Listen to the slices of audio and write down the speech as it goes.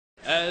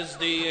As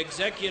the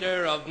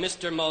executor of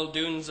Mr.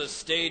 Muldoon's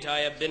estate,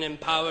 I have been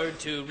empowered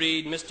to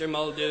read Mr.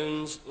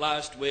 Muldoon's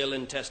last will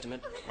and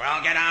testament.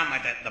 Well, get on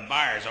with it. The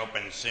bar's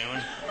open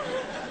soon.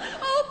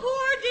 Oh,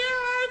 poor dear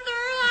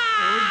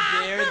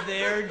Arthur. Oh,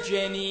 there,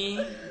 Jenny.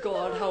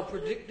 God, how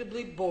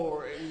predictably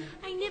boring.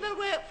 I never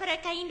worked for a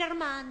kinder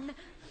man.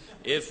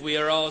 If we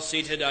are all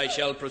seated, I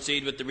shall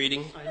proceed with the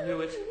reading. I knew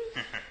it.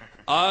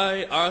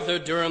 I, Arthur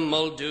Durham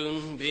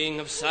Muldoon, being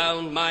of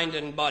sound mind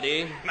and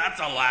body, That's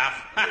a laugh.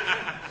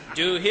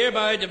 do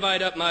hereby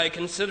divide up my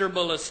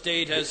considerable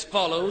estate as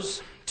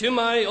follows. To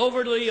my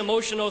overly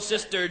emotional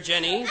sister,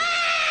 Jenny,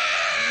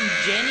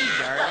 Jenny,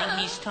 darling,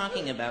 he's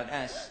talking about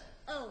us.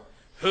 Oh.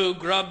 who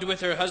grubbed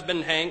with her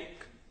husband, Hank,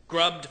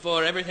 grubbed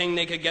for everything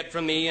they could get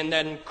from me, and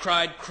then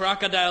cried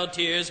crocodile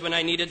tears when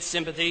I needed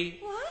sympathy.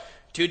 What?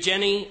 To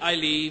Jenny, I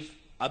leave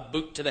a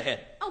boot to the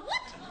head. A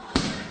what?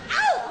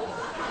 Ow!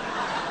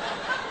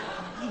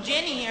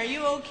 Jenny, are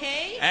you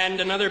okay? And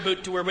another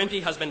boot to her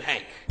wimpy husband,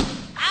 Hank.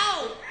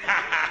 Ow!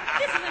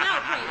 This is an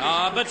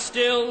outrage. But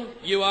still,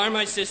 you are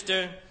my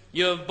sister.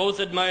 You have both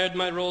admired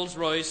my Rolls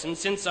Royce, and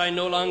since I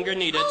no longer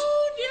need it,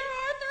 Oh, dear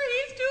Arthur,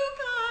 he's too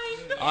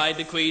kind. I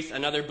bequeath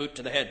another boot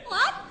to the head.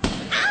 What?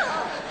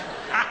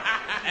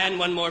 Ow! And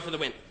one more for the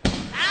wimp.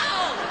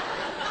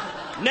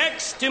 Ow!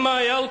 Next to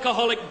my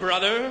alcoholic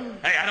brother,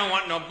 Hey, I don't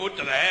want no boot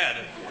to the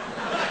head.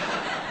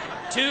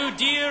 to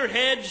dear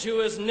Hedge, who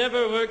has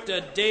never worked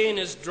a day in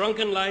his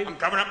drunken life, I'm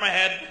covering up my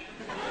head.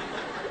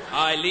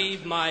 I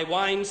leave my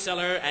wine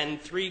cellar and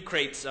 3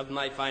 crates of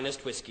my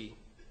finest whiskey.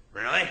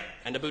 Really?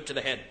 And a boot to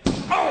the head.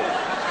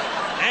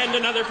 Oh! And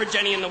another for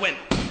Jenny and the wimp.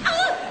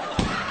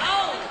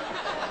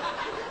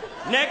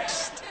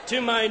 Next, to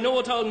my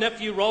know-it-all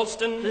nephew,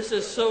 Ralston, This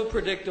is so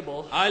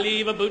predictable. I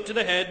leave a boot to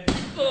the head.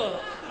 Ugh,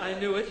 I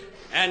knew it.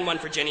 And one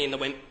for Jenny and the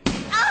wimp.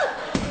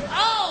 Ow!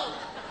 Oh!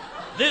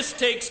 This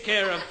takes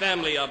care of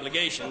family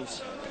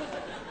obligations.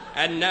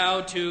 And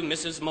now to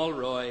Mrs.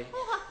 Mulroy,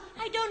 Oh,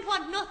 I don't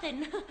want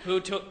nothing. who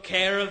took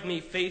care of me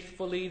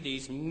faithfully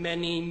these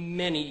many,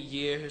 many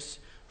years,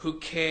 who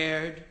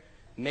cared,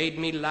 made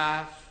me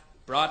laugh,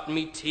 brought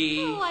me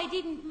tea. Oh, I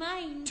didn't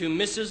mind. To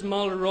Mrs.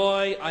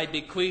 Mulroy, I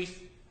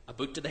bequeath a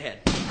boot to the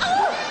head.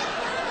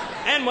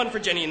 And one for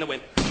Jenny and the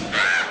wimp.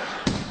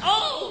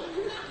 Oh!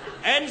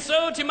 And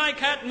so to my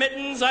cat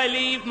Mittens, I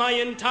leave my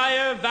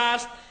entire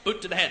vast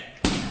boot to the head.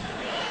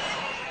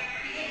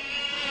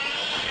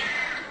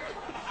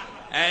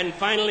 And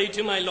finally,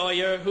 to my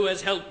lawyer, who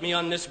has helped me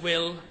on this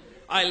will,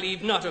 I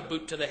leave not a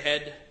boot to the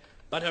head,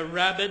 but a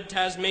rabid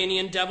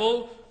Tasmanian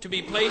devil to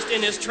be placed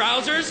in his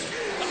trousers.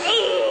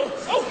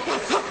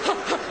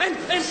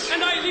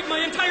 And I leave my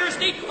entire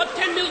estate of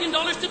 $10 million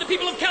to the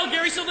people of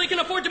Calgary so they can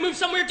afford to move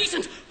somewhere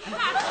decent. Is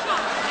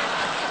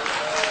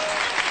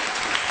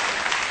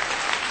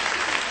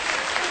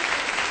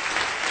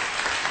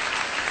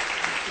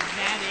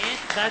that it?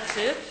 That's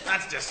it?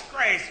 That's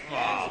disgraceful.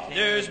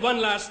 There's one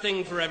last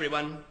thing for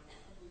everyone.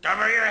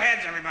 Cover your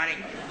heads, everybody.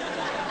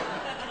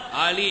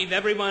 I leave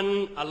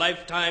everyone a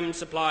lifetime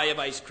supply of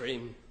ice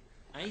cream.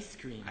 Ice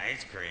cream.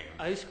 Ice cream.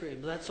 Ice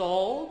cream, that's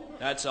all?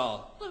 That's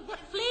all. Well, what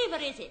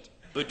flavor is it?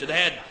 Boot to the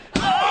head.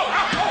 Oh,